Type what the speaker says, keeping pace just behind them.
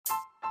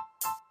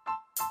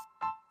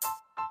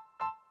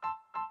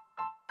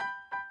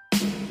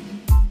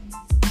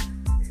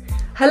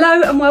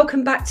Hello and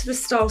welcome back to the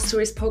Style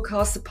Stories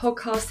podcast, the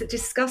podcast that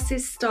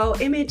discusses style,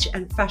 image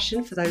and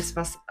fashion for those of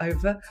us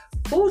over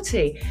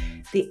 40.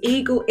 The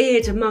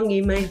eagle-eared among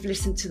you may have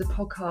listened to the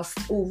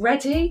podcast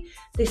already.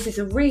 This is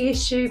a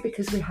reissue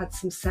because we had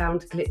some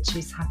sound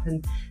glitches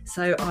happen.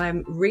 So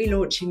I'm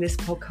relaunching this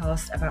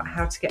podcast about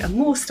how to get a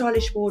more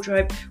stylish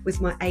wardrobe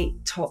with my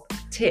 8 top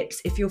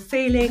tips. If you're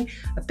feeling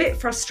a bit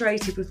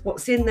frustrated with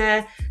what's in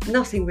there,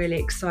 nothing really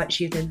excites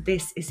you, then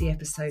this is the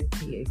episode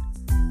for you.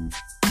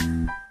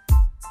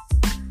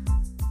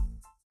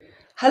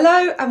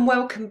 Hello and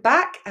welcome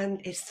back, and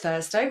it's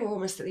Thursday. We're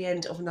almost at the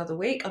end of another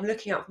week. I'm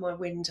looking out my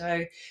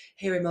window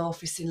here in my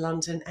office in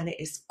London and it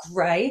is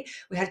grey.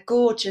 We had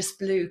gorgeous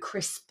blue,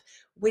 crisp,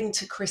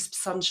 winter crisp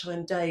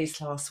sunshine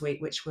days last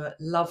week, which were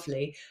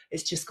lovely.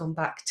 It's just gone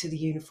back to the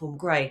uniform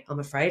grey,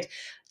 I'm afraid.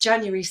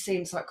 January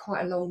seems like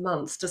quite a long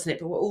month, doesn't it?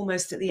 But we're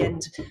almost at the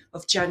end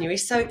of January.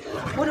 So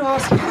I want to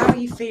ask you, how are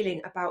you feeling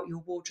about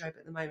your wardrobe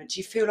at the moment? Do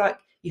you feel like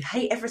you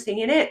hate everything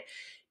in it?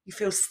 You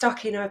feel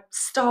stuck in a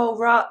style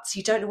rut,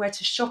 you don't know where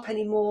to shop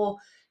anymore,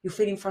 you're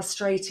feeling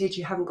frustrated,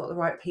 you haven't got the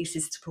right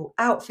pieces to pull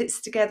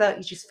outfits together,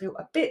 you just feel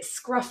a bit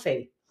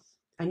scruffy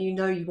and you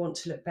know you want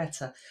to look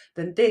better,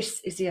 then this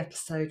is the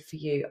episode for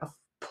you. I've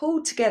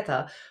pulled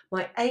together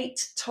my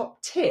 8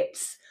 top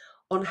tips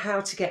on how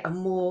to get a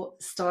more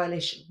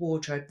stylish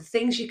wardrobe, the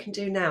things you can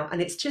do now.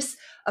 And it's just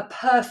a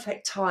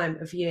perfect time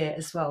of year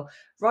as well.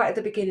 Right at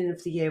the beginning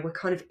of the year, we're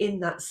kind of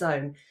in that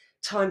zone,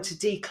 time to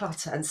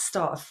declutter and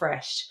start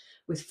afresh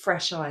with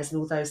fresh eyes and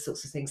all those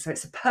sorts of things. So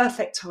it's a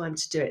perfect time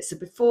to do it. So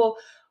before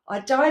I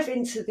dive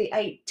into the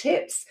 8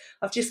 tips,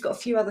 I've just got a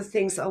few other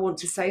things that I want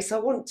to say. So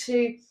I want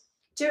to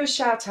do a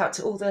shout out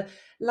to all the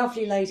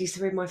lovely ladies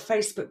who are in my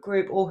Facebook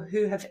group or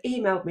who have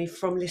emailed me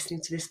from listening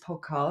to this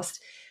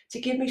podcast to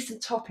give me some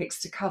topics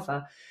to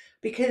cover.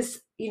 Because,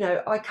 you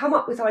know, I come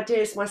up with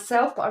ideas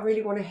myself, but I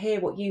really want to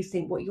hear what you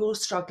think, what you're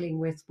struggling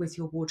with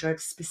your wardrobe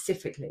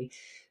specifically.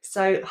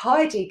 So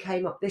Heidi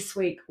came up this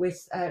week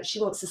with,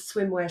 she wants a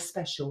swimwear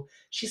special.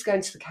 She's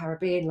going to the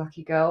Caribbean,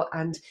 lucky girl,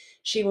 and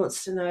she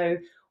wants to know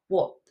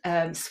what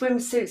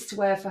swimsuits to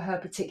wear for her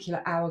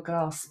particular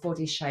hourglass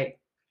body shape.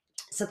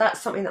 So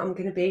that's something that I'm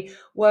going to be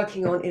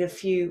working on in a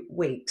few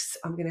weeks.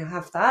 I'm going to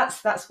have that. So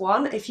that's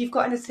one. If you've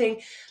got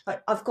anything,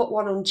 like I've got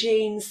one on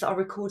jeans that I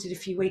recorded a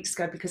few weeks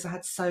ago because I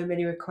had so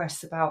many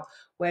requests about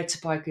where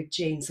to buy good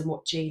jeans and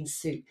what jeans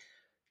suit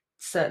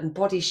certain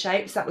body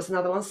shapes. That was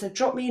another one. So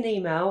drop me an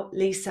email,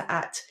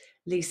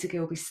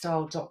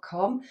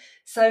 lisa@lisagilbystyle.com.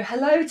 So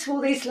hello to all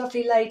these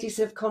lovely ladies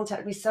who have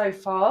contacted me so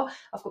far.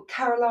 I've got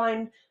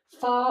Caroline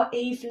Farr,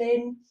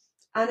 Evelyn,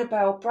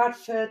 Annabelle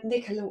Bradford,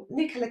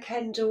 Nicola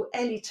Kendall,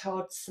 Ellie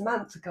Todd,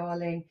 Samantha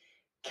Garling,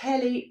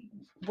 Kelly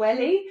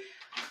Welly,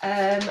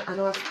 and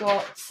I've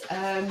got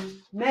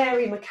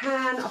Mary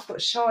McCann, I've got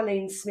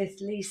Charlene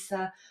Smith,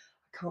 Lisa,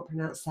 I can't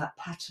pronounce that,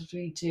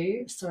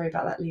 Patridou, sorry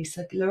about that,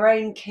 Lisa,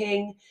 Lorraine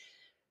King,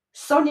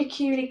 Sonia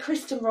Cooley,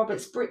 Kristen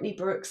Roberts, Brittany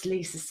Brooks,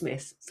 Lisa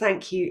Smith.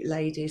 Thank you,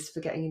 ladies, for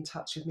getting in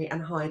touch with me,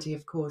 and Heidi,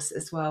 of course,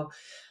 as well.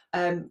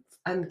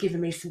 And giving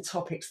me some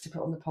topics to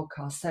put on the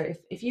podcast. So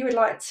if you would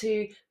like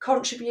to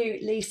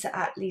contribute,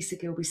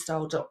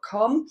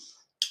 lisa@lisagilbystyle.com,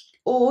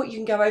 or you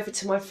can go over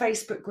to my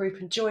Facebook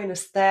group and join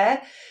us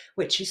there,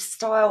 which is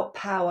Style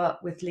Power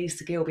with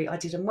Lisa Gilby. I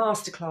did a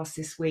masterclass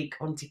this week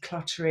on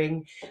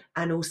decluttering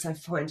and also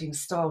finding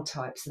style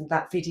types, and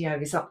that video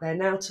is up there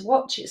now to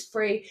watch. It's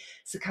free,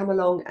 so come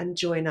along and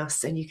join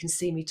us and you can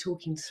see me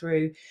talking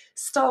through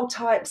style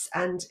types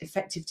and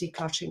effective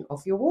decluttering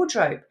of your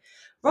wardrobe.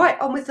 Right,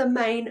 on with the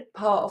main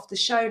part of the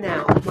show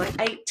now. My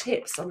 8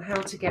 tips on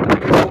how to get a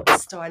more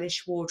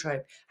stylish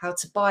wardrobe. How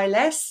to buy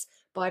less,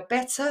 buy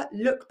better,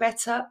 look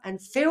better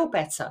and feel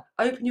better.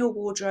 Open your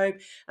wardrobe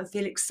and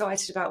feel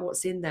excited about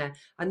what's in there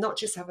and not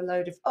just have a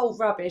load of old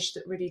rubbish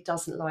that really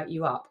doesn't light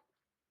you up.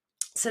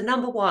 So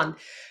number 1,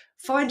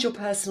 find your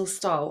personal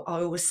style.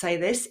 I always say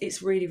this,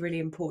 it's really, really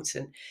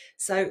important.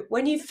 So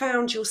when you've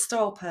found your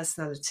style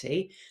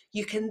personality,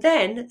 you can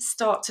then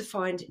start to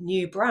find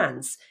new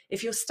brands.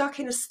 If you're stuck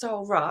in a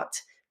style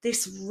rut,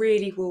 this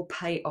really will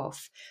pay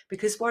off,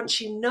 because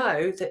once you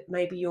know that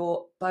maybe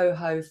you're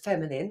boho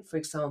feminine, for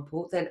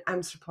example, then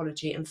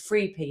Anthropologie and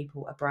Free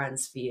People are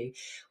brands for you.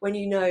 When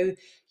you know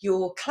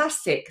you're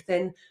classic,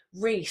 then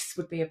Reiss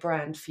would be a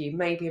brand for you,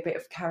 maybe a bit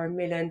of Karen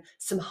Millen,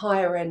 some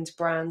higher end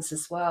brands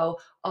as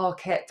well.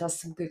 Arket does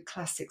some good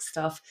classic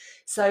stuff.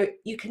 So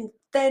you can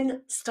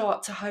then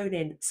start to hone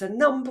in. So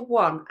number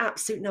 1,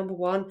 absolute number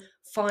 1,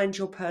 find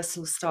your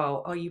personal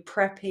style. Are you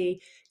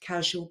preppy,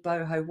 casual,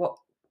 boho?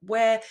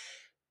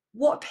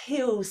 What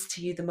appeals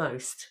to you the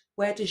most?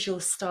 Where does your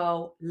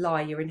style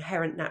lie, your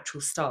inherent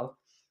natural style?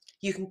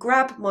 You can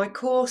grab my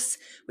course,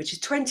 which is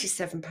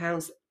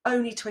 £27,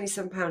 only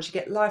 £27. You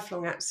get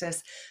lifelong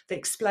access that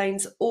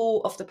explains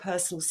all of the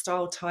personal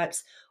style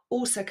types,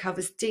 also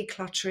covers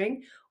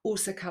decluttering,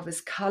 also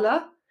covers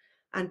colour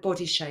and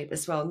body shape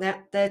as well.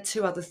 And they're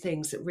 2 other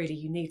things that really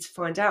you need to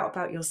find out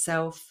about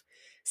yourself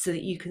so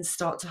that you can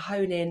start to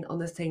hone in on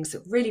the things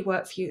that really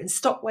work for you and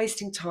stop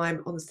wasting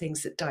time on the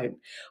things that don't.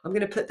 I'm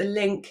going to put the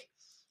link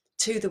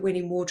to the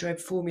Winning Wardrobe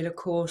Formula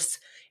course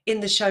in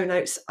the show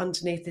notes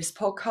underneath this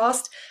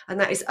podcast, and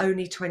that is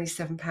only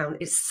 £27.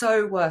 It's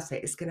so worth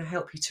it. It's going to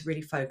help you to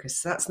really focus.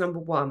 So that's number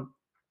one.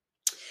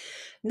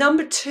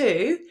 Number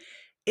two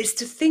is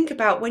to think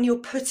about when you're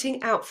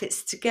putting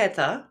outfits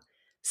together.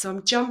 So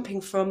I'm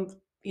jumping from,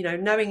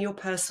 knowing your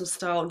personal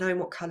style, knowing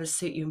what colours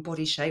suit you and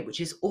body shape, which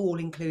is all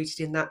included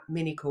in that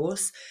mini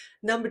course.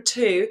 Number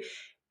two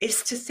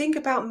is to think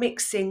about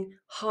mixing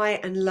high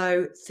and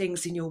low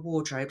things in your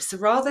wardrobe. So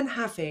rather than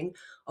having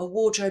a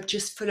wardrobe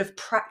just full of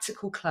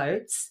practical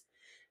clothes,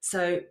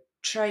 so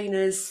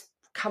trainers,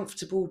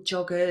 comfortable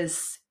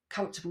joggers,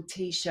 comfortable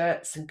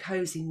t-shirts and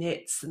cozy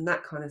knits and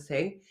that kind of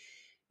thing,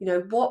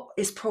 what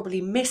is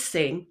probably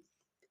missing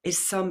is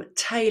some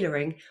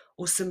tailoring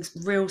or some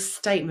real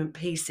statement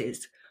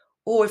pieces.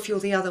 Or if you're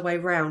the other way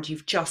around,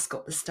 you've just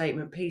got the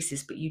statement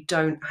pieces, but you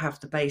don't have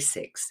the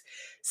basics.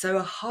 So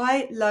a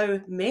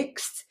high-low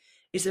mix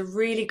is a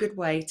really good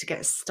way to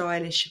get a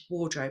stylish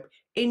wardrobe.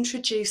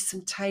 Introduce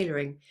some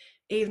tailoring,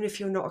 even if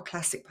you're not a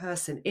classic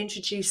person.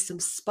 Introduce some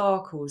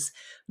sparkles,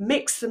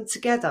 mix them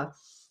together.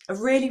 A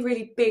really,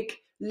 really big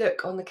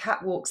look on the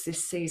catwalks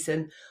this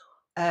season.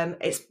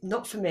 It's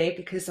not for me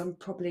because I'm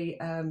probably,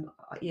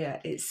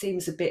 it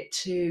seems a bit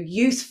too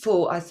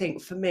youthful, I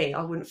think, for me.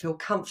 I wouldn't feel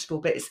comfortable,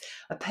 but it's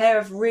a pair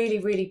of really,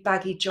 really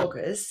baggy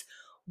joggers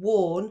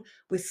worn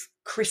with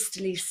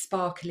crystally,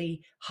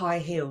 sparkly high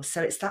heels.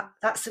 So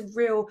that's a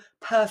real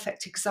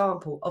perfect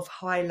example of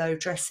high-low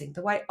dressing.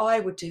 The way I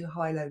would do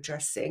high-low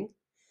dressing,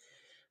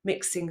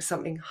 mixing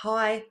something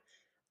high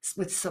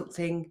with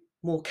something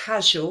more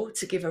casual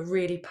to give a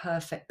really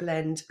perfect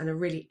blend and a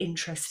really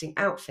interesting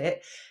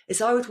outfit, is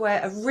I would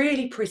wear a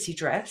really pretty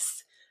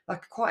dress,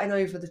 like quite an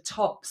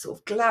over-the-top sort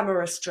of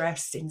glamorous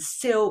dress in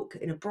silk,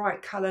 in a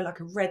bright colour, like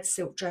a red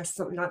silk dress,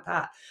 something like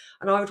that.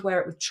 And I would wear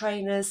it with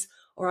trainers,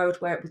 or I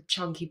would wear it with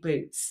chunky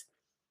boots.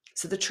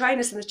 So the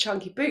trainers and the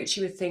chunky boots,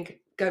 you would think,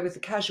 go with the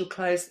casual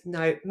clothes.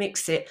 No,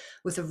 mix it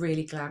with a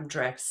really glam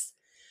dress.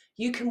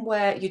 You can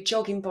wear your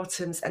jogging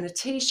bottoms and a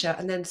t-shirt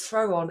and then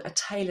throw on a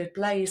tailored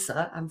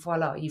blazer and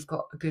voila, you've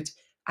got a good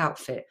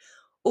outfit.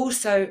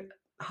 Also,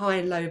 high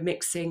and low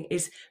mixing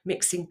is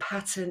mixing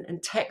pattern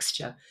and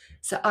texture.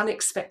 So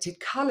unexpected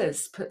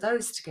colours, put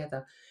those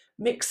together.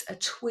 Mix a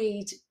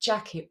tweed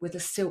jacket with a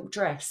silk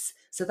dress.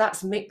 So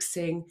that's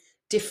mixing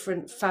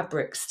different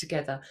fabrics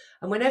together.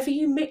 And whenever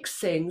you mix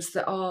things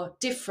that are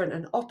different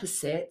and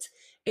opposite,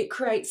 it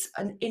creates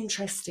an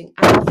interesting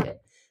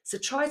outfit. So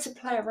try to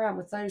play around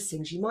with those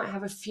things. You might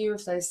have a few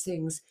of those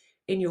things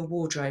in your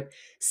wardrobe.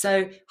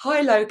 So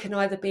high-low can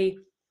either be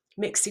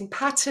mixing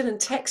pattern and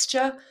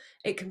texture.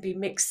 It can be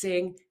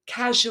mixing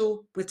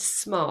casual with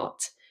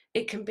smart.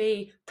 It can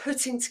be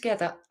putting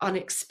together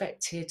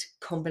unexpected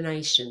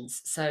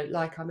combinations. So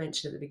like I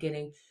mentioned at the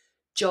beginning,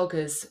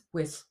 joggers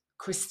with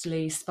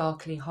crystally,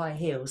 sparkly high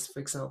heels, for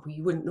example.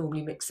 You wouldn't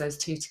normally mix those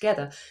two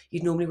together.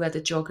 You'd normally wear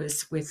the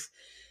joggers with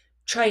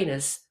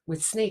trainers,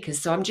 with sneakers.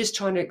 So I'm just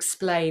trying to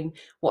explain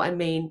what I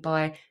mean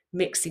by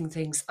mixing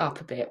things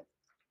up a bit.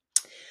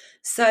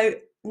 So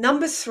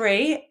number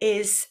three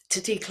is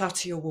to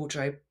declutter your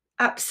wardrobe.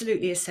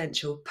 Absolutely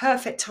essential.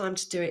 Perfect time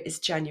to do it is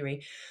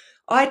January.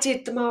 I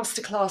did the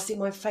masterclass in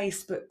my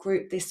Facebook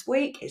group this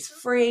week. It's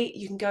free.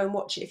 You can go and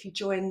watch it if you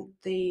join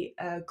the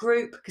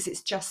group, because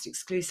it's just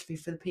exclusively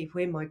for the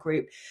people in my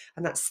group,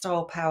 and that's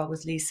Style Power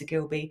with Lisa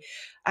Gilby.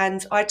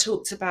 And I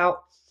talked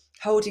about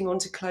holding on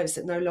to clothes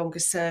that no longer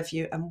serve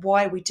you and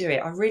why we do it.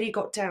 I really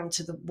got down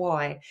to the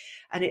why,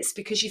 and it's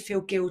because you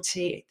feel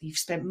guilty. You've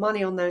spent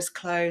money on those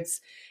clothes.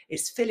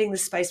 It's filling the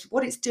space.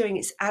 What it's doing,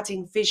 it's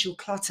adding visual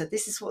clutter.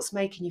 This is what's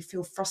making you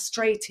feel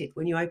frustrated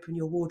when you open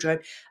your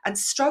wardrobe and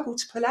struggle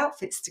to pull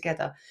outfits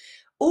together.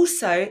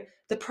 Also,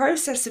 the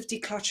process of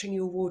decluttering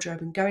your wardrobe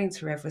and going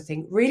through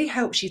everything really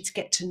helps you to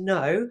get to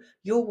know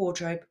your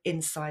wardrobe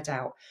inside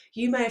out.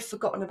 You may have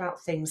forgotten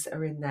about things that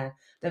are in there.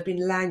 They've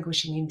been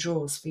languishing in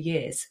drawers for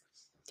years.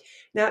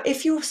 Now,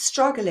 if you're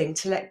struggling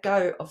to let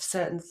go of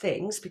certain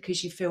things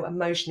because you feel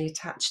emotionally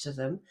attached to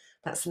them,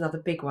 that's another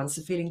big one.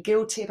 So feeling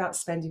guilty about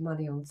spending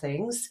money on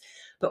things,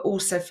 but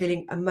also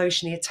feeling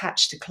emotionally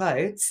attached to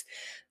clothes,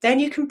 then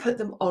you can put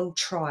them on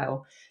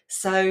trial.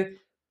 So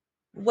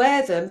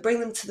wear them, bring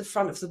them to the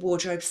front of the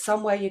wardrobe,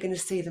 somewhere you're going to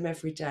see them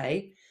every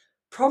day.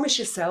 Promise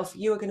yourself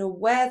you are going to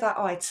wear that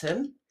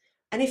item.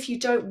 And if you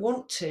don't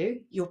want to,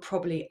 you're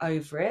probably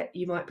over it.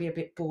 You might be a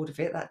bit bored of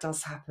it. That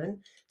does happen.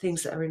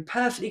 Things that are in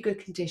perfectly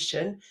good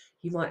condition,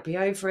 you might be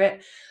over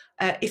it.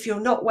 If you're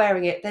not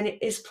wearing it, then it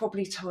is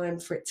probably time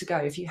for it to go.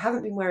 If you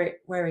haven't been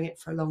wearing it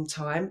for a long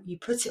time, you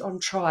put it on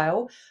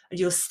trial and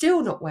you're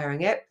still not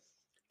wearing it,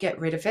 get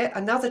rid of it.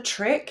 Another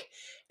trick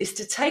is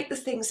to take the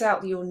things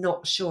out that you're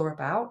not sure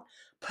about,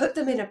 put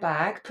them in a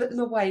bag, put them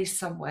away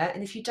somewhere.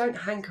 And if you don't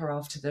hanker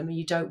after them and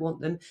you don't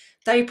want them,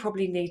 they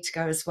probably need to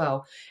go as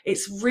well.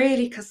 It's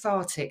really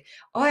cathartic.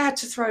 I had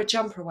to throw a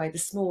jumper away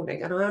this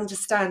morning, and I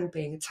understand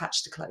being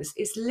attached to clothes.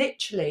 It's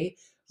literally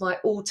my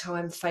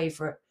all-time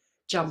favourite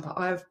jumper.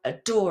 I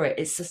adore it.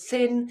 It's a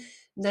thin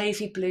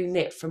navy blue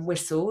knit from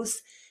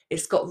Whistles.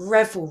 It's got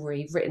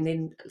Revelry written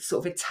in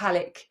sort of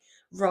italic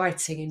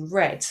writing in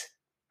red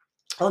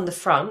on the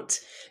front,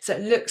 so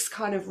it looks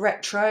kind of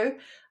retro,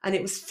 and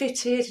it was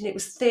fitted and it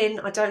was thin.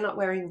 I don't like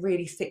wearing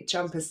really thick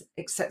jumpers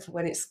except for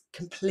when it's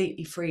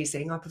completely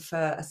freezing. I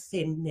prefer a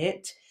thin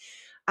knit,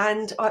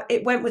 and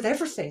it went with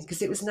everything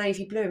because it was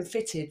navy blue and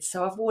fitted.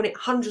 So I've worn it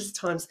hundreds of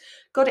times.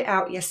 Got it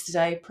out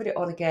yesterday, put it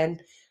on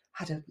again,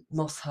 had a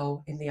moth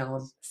hole in the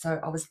arm, so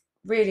I was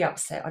really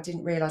upset. I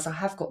didn't realise I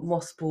have got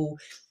mothball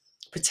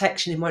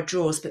protection in my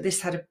drawers, but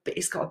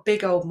it's got a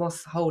big old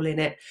moth hole in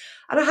it,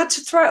 and I had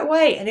to throw it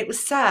away, and it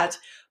was sad.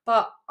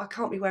 But I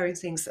can't be wearing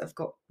things that have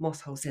got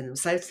moth holes in them.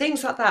 So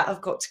things like that have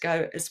got to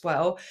go as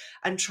well,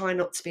 and try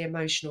not to be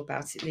emotional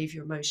about it. Leave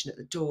your emotion at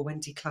the door when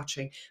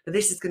decluttering. But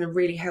this is going to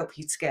really help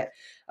you to get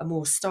a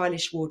more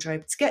stylish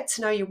wardrobe, to get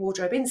to know your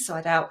wardrobe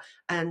inside out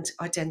and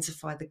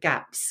identify the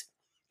gaps.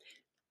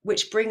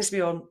 Which brings me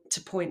on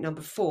to point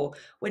number 4.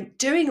 When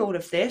doing all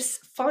of this,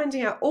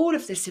 finding out all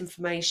of this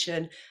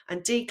information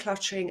and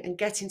decluttering and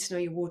getting to know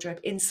your wardrobe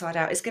inside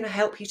out is going to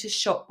help you to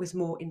shop with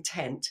more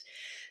intent.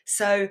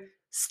 So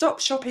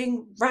stop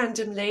shopping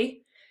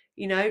randomly,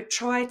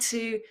 try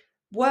to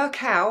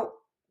work out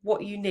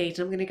what you need.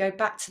 I'm going to go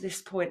back to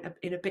this point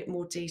in a bit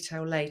more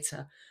detail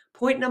later.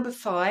 Point number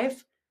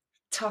 5,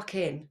 tuck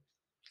in.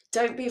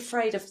 Don't be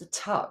afraid of the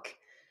tuck.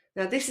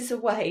 Now, this is a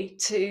way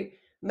to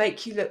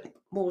make you look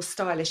more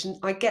stylish. And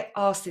I get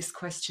asked this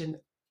question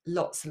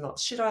lots and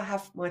lots. Should I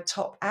have my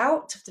top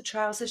out of the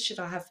trousers? Should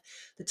I have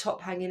the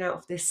top hanging out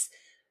of this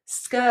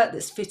skirt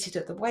that's fitted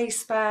at the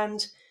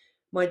waistband?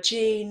 My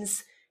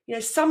jeans?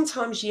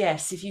 Sometimes,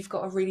 yes, if you've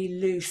got a really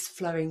loose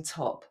flowing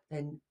top,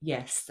 then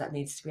yes, that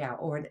needs to be out.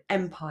 Or an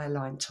empire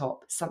line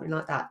top, something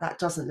like that. That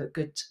doesn't look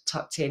good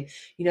tucked in.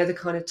 The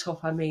kind of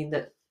top I mean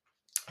that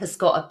has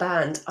got a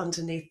band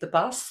underneath the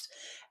bust.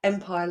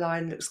 Empire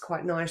line looks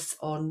quite nice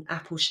on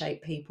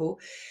apple-shaped people.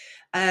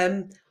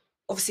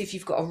 Obviously, if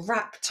you've got a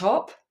wrap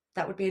top,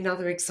 that would be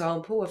another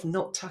example of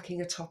not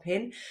tucking a top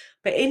in.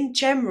 But in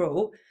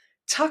general,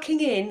 tucking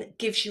in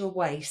gives you a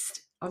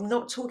waist. I'm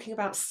not talking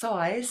about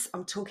size,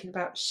 I'm talking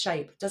about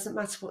shape. It doesn't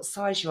matter what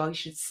size you are, you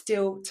should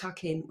still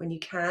tuck in when you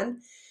can,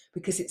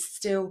 because it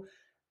still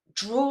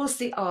draws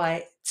the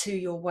eye to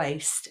your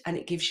waist and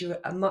it gives you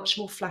a much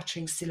more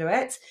flattering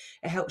silhouette.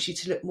 It helps you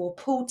to look more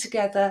pulled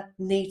together,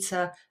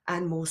 neater,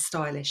 and more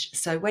stylish.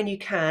 So when you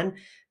can,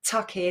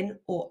 tuck in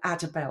or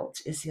add a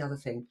belt is the other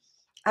thing.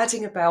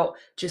 Adding a belt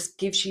just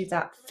gives you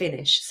that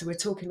finish. So we're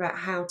talking about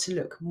how to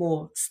look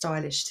more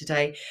stylish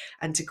today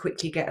and to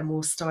quickly get a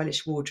more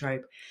stylish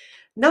wardrobe.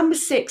 Number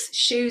 6,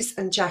 shoes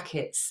and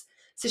jackets.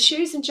 So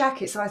shoes and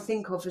jackets I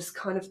think of as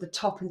kind of the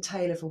top and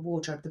tail of a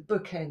wardrobe, the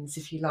bookends,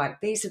 if you like.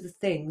 These are the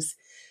things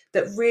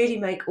that really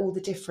make all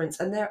the difference,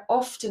 and they're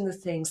often the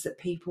things that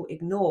people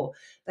ignore.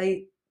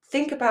 They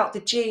think about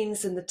the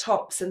jeans and the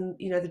tops and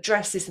the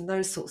dresses and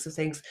those sorts of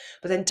things,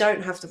 but then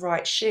don't have the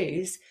right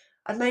shoes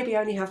and maybe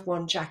only have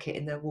one jacket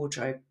in their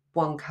wardrobe,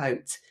 one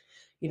coat,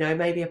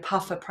 maybe a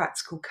puffer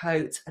practical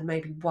coat and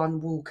maybe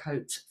one wool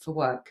coat for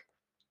work.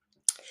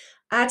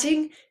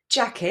 Adding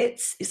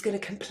jackets is going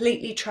to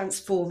completely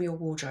transform your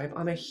wardrobe.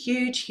 I'm a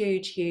huge,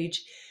 huge,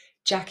 huge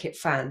jacket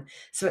fan.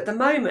 So at the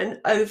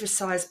moment,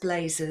 oversized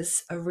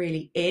blazers are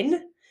really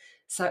in.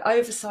 So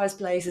oversized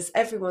blazers,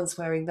 everyone's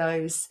wearing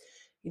those,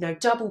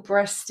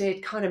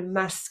 double-breasted, kind of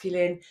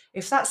masculine.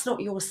 If that's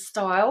not your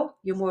style,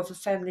 you're more of a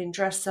feminine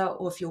dresser,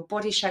 or if your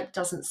body shape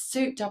doesn't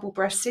suit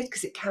double-breasted,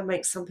 because it can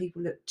make some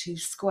people look too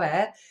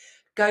square,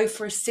 go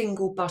for a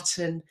single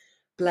button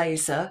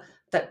blazer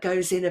that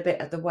goes in a bit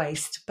at the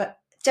waist. But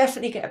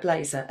definitely get a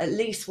blazer, at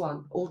least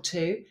one or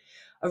two.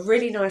 A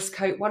really nice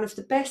coat. One of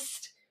the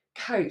best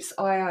coats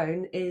I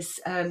own is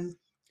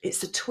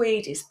it's a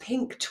tweed, it's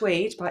pink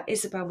tweed by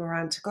Isabel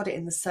Marant. Got it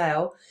in the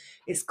sale.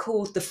 It's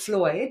called the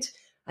Floyd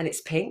and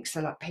it's pink,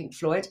 so like Pink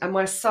Floyd. And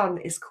my son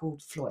is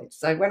called Floyd.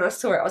 So when I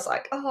saw it, I was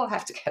like, oh, I'll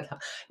have to get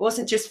that. It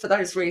wasn't just for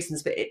those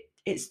reasons, but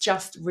it's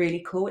just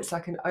really cool. It's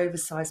like an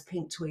oversized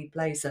pink tweed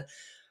blazer.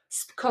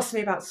 It's cost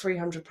me about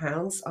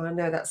 £300. I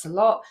know that's a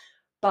lot,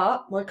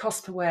 but my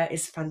cost per wear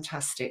is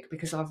fantastic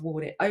because I've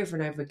worn it over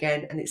and over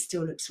again and it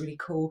still looks really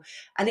cool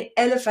and it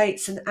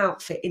elevates an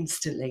outfit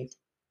instantly.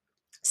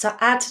 So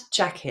add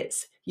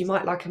jackets. You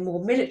might like a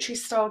more military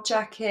style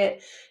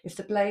jacket. If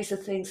the blazer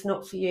thing's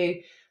not for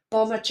you,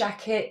 bomber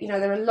jacket.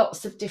 There are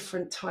lots of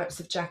different types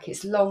of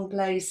jackets, long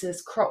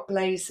blazers, crop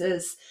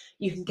blazers.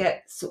 You can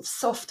get sort of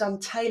soft,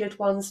 untailored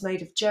ones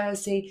made of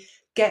jersey.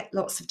 Get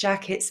lots of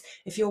jackets.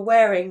 If you're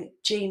wearing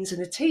jeans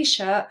and a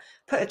t-shirt,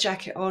 put a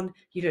jacket on,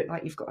 you look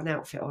like you've got an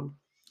outfit on.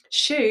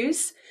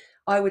 Shoes,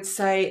 I would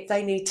say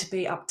they need to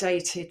be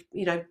updated.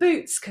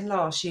 Boots can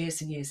last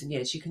years and years and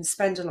years. You can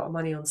spend a lot of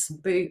money on some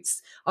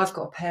boots. I've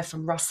got a pair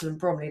from Russell and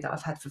Bromley that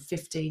I've had for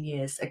 15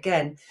 years.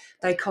 Again,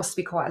 they cost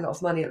me quite a lot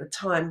of money at the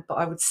time, but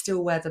I would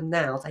still wear them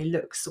now. They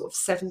look sort of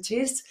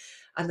 70s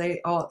and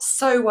they are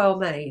so well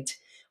made.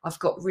 I've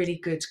got really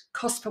good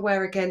cost per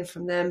wear again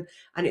from them,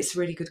 and it's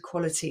really good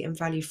quality and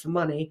value for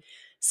money.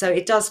 So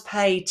it does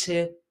pay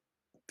to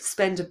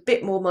spend a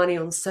bit more money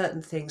on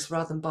certain things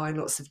rather than buying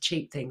lots of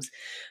cheap things.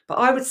 But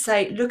I would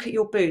say, look at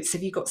your boots.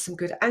 Have you got some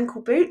good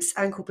ankle boots?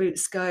 Ankle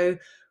boots go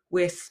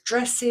with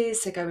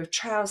dresses, they go with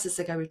trousers,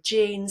 they go with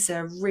jeans.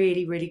 They're a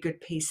really, really good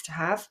piece to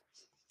have.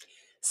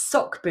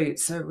 Sock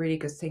boots are a really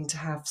good thing to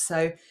have.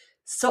 So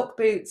sock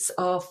boots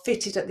are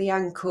fitted at the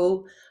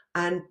ankle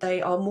and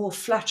they are more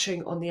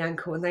flattering on the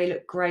ankle, and they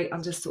look great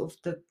under sort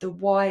of the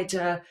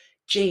wider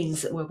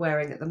jeans that we're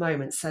wearing at the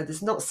moment. So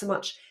there's not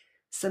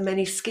so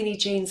many skinny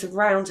jeans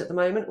around at the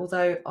moment,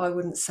 although I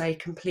wouldn't say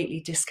completely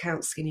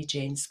discount skinny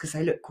jeans because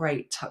they look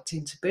great tucked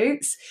into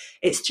boots.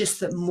 It's just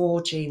that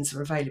more jeans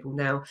are available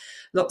now.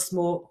 Lots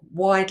more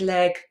wide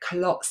leg,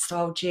 culotte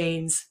style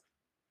jeans.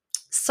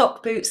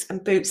 Sock boots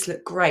and boots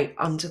look great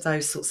under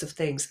those sorts of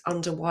things,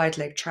 under wide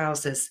leg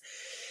trousers.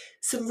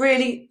 Some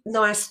really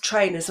nice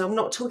trainers. I'm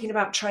not talking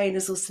about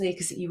trainers or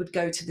sneakers that you would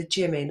go to the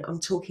gym in. I'm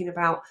talking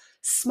about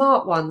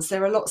smart ones.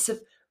 There are lots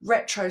of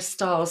retro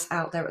styles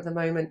out there at the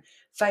moment.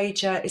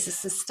 Veja is a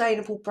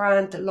sustainable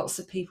brand that lots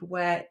of people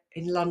wear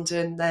in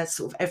London. They're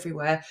sort of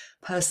everywhere.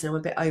 Personally, I'm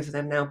a bit over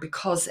them now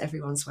because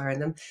everyone's wearing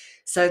them.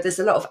 So there's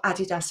a lot of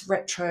Adidas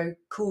retro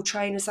cool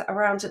trainers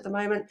around at the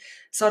moment.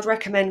 So I'd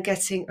recommend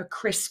getting a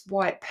crisp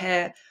white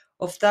pair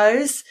of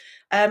those.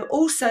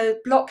 Also,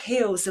 block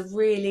heels are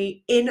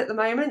really in at the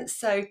moment.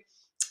 So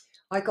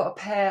I got a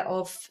pair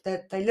of,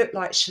 they look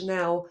like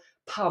Chanel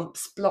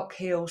pumps, block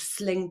heel,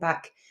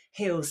 slingback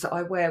heels that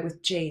I wear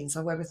with jeans.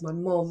 I wear with my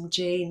mom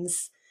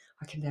jeans.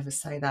 I can never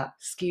say that.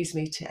 Excuse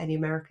me to any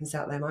Americans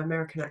out there. My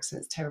American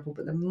accent's terrible,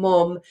 but the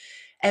mom,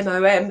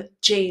 MOM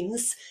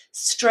jeans,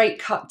 straight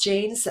cut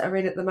jeans that are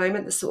in at the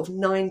moment, the sort of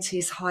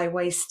 90s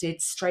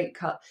high-waisted straight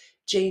cut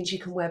jeans. You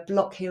can wear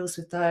block heels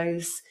with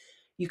those.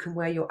 You can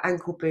wear your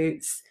ankle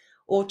boots,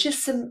 or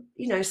just some,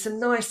 some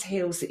nice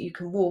heels that you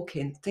can walk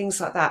in. Things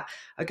like that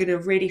are going to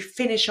really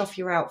finish off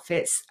your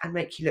outfits and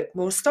make you look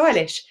more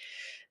stylish.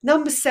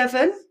 Number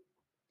 7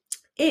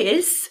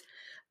 is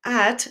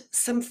add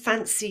some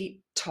fancy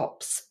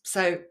tops.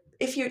 So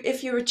if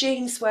you're a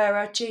jeans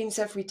wearer, jeans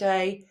every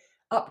day,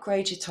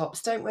 upgrade your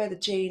tops. Don't wear the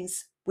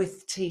jeans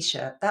with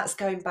t-shirt. That's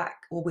going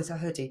back, or with a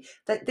hoodie.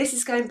 This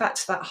is going back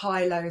to that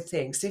high-low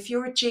thing. So if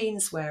you're a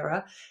jeans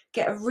wearer,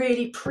 get a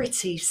really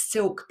pretty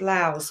silk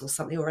blouse or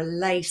something, or a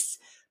lace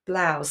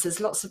blouse. There's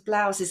lots of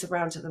blouses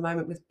around at the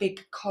moment with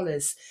big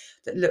collars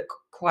that look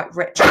quite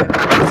retro.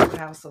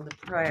 Blouse on the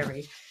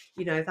prairie,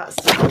 that's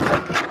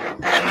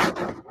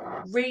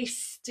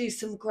Reiss do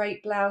some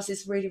great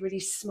blouses, really, really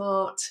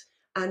smart.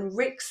 And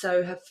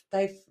Rixo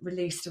they've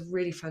released a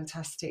really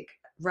fantastic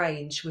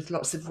range with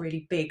lots of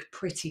really big,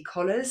 pretty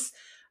collars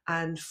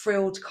and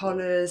frilled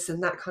collars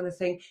and that kind of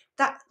thing.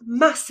 That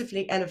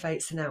massively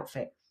elevates an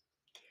outfit.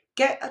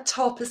 Get a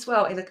top as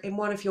well in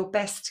one of your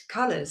best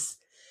colours.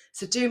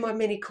 So do my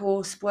mini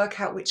course, work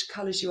out which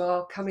colours you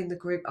are, come in the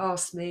group,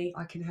 ask me,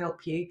 I can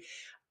help you.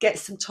 Get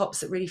some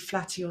tops that really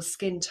flatter your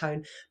skin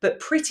tone,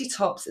 but pretty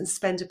tops, and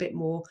spend a bit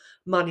more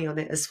money on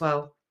it as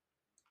well.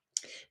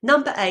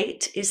 Number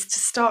 8 is to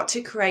start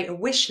to create a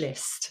wish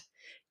list.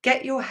 So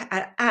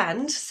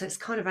it's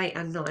kind of 8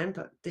 and 9,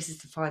 but this is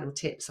the final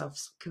tip. So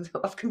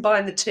I've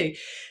combined the two.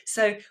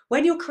 So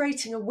when you're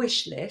creating a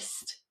wish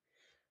list,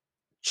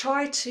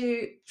 start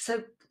to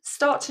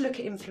look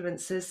at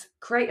influencers,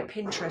 create a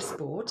Pinterest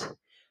board,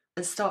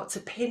 and start to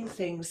pin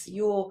things,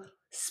 your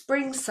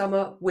spring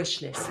summer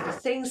wish list, so the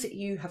things that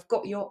you have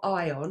got your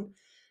eye on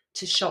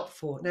to shop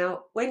for.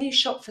 Now, when you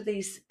shop for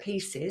these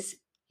pieces,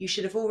 you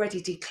should have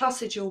already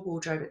decluttered your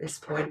wardrobe at this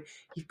point.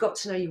 You've got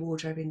to know your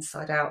wardrobe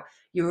inside out.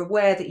 You're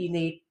aware that you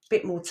need a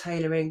bit more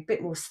tailoring, a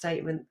bit more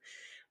statement,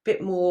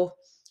 a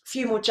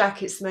few more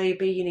jackets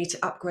maybe. You need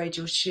to upgrade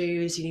your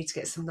shoes. You need to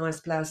get some nice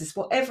blouses.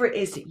 Whatever it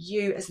is that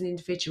you as an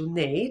individual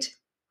need,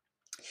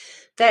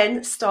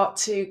 then start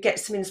to get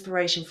some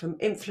inspiration from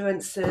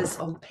influencers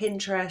on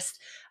Pinterest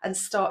and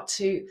start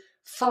to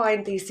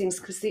find these things,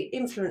 because the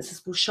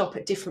influencers will shop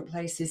at different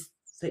places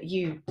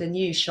than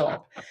you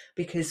shop,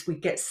 because we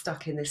get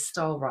stuck in this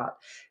style rut.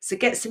 So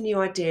get some new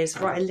ideas,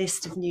 write a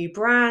list of new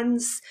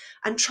brands,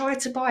 and try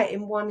to buy it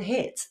in one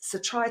hit. So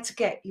try to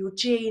get your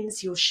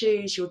jeans, your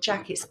shoes, your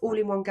jackets all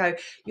in one go.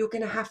 You're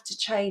going to have to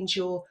change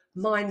your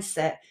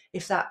mindset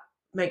if that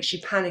makes you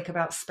panic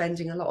about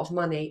spending a lot of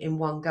money in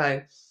one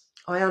go.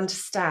 I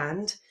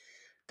understand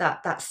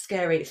that that's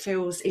scary. It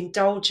feels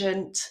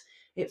indulgent.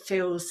 It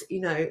feels,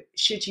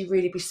 should you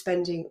really be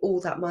spending all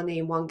that money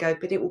in one go?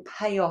 But it will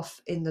pay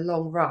off in the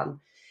long run.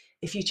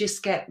 If you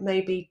just get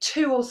maybe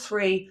 2 or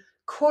 3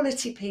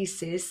 quality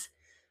pieces,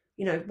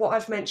 what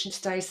I've mentioned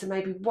today, so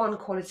maybe one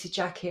quality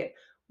jacket,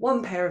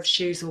 one pair of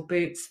shoes or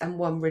boots, and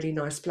one really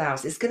nice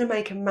blouse. It's going to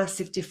make a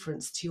massive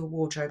difference to your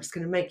wardrobe. It's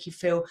going to make you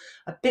feel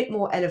a bit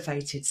more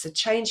elevated. So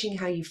changing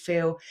how you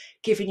feel,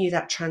 giving you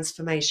that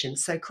transformation.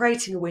 So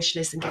creating a wish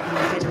list and getting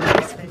your head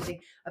around spending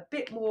a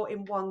bit more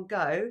in one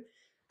go.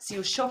 So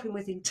you're shopping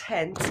with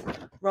intent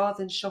rather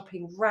than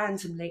shopping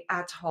randomly,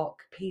 ad hoc,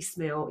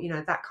 piecemeal,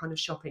 that kind of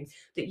shopping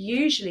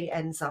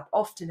that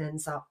often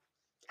ends up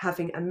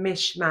having a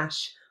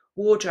mishmash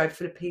wardrobe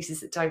full of pieces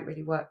that don't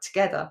really work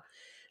together.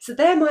 So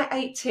they're my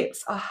 8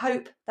 tips. I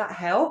hope that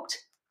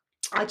helped.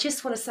 I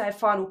just want to say a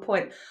final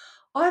point.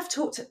 I've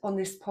talked on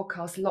this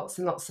podcast lots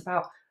and lots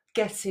about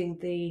getting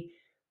the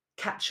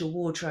capsule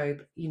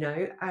wardrobe,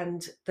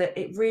 and that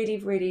it really,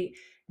 really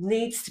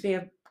needs to be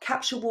a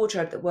capsule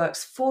wardrobe that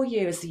works for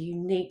you as a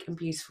unique and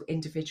beautiful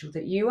individual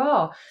that you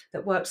are,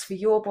 that works for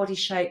your body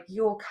shape,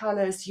 your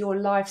colours, your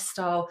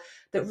lifestyle,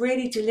 that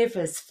really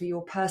delivers for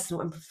your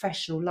personal and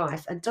professional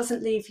life and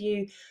doesn't leave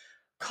you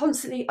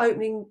constantly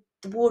opening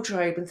the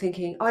wardrobe and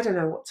thinking, I don't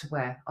know what to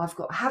wear. I've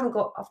got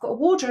a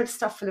wardrobe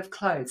stuffed full of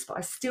clothes, but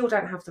I still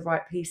don't have the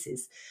right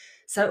pieces.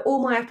 So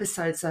all my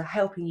episodes are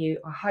helping you,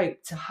 I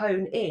hope, to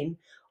hone in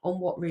on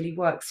what really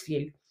works for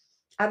you.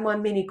 And my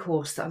mini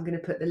course that I'm going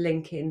to put the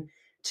link in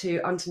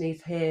to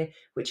underneath here,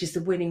 which is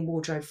the Winning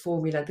Wardrobe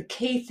Formula, the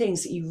key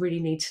things that you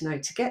really need to know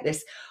to get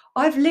this.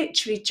 I've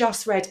literally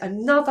just read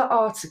another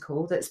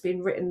article that's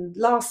been written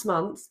last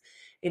month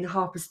in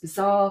Harper's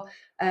Bazaar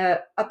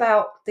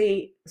about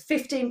the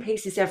 15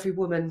 pieces every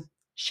woman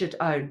should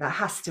own, that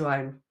has to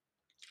own.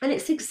 And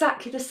it's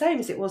exactly the same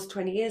as it was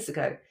 20 years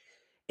ago.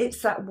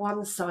 It's that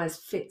one size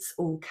fits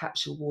all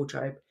capsule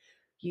wardrobe.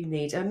 You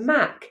need a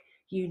MAC,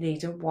 you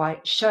need a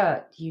white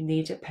shirt, you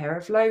need a pair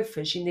of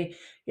loafers,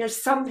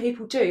 some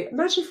people do.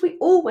 Imagine if we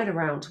all went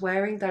around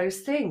wearing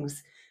those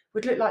things.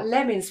 We'd look like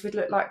lemmings, we'd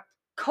look like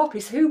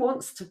copies. Who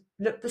wants to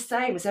look the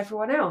same as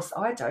everyone else?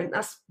 I don't.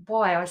 That's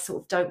why I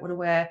sort of don't want to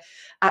wear,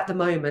 at the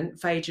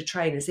moment, Veja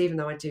trainers, even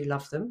though I do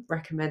love them,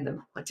 recommend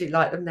them. I do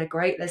like them. They're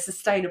great. They're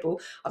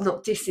sustainable. I'm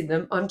not dissing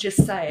them. I'm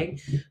just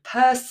saying,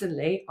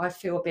 personally, I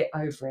feel a bit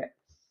over it.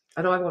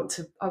 And I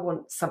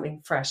want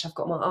something fresh. I've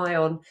got my eye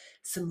on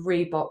some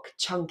Reebok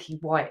chunky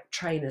white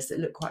trainers that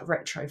look quite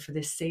retro for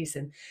this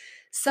season.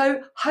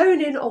 So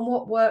hone in on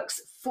what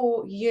works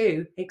for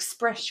you.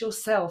 Express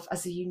yourself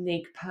as a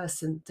unique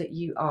person that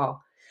you are.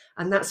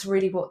 And that's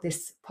really what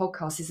this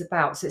podcast is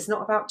about. So it's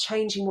not about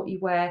changing what you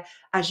wear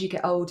as you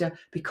get older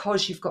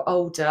because you've got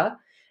older.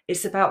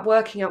 It's about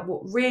working out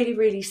what really,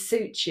 really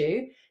suits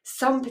you.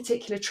 Some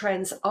particular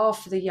trends are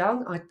for the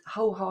young. I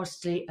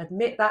wholeheartedly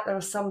admit that. There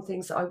are some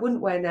things that I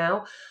wouldn't wear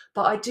now,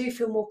 but I do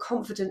feel more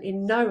confident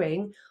in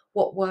knowing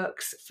what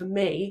works for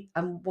me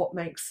and what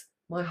makes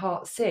my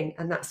heart sing.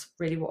 And that's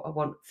really what I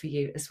want for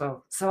you as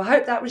well. So I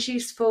hope that was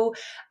useful.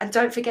 And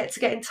don't forget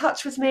to get in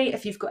touch with me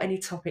if you've got any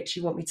topics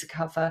you want me to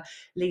cover.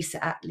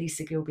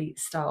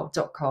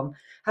 Lisa@lisagilbystyle.com.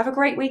 Have a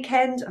great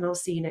weekend and I'll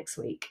see you next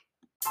week.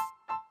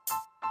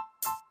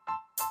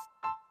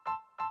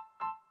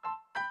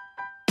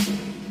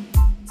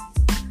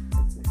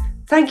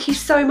 Thank you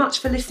so much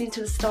for listening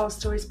to the Style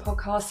Stories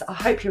podcast. I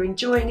hope you're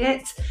enjoying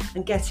it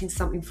and getting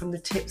something from the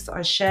tips that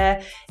I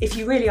share. If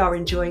you really are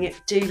enjoying it,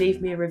 do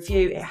leave me a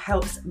review. It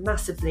helps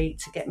massively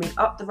to get me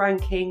up the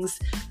rankings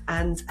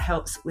and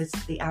helps with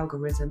the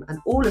algorithm and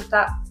all of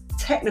that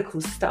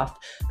technical stuff,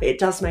 but it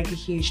does make a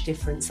huge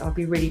difference. I'd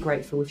be really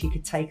grateful if you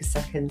could take a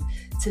second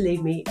to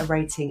leave me a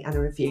rating and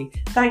a review.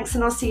 Thanks,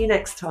 and I'll see you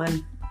next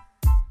time.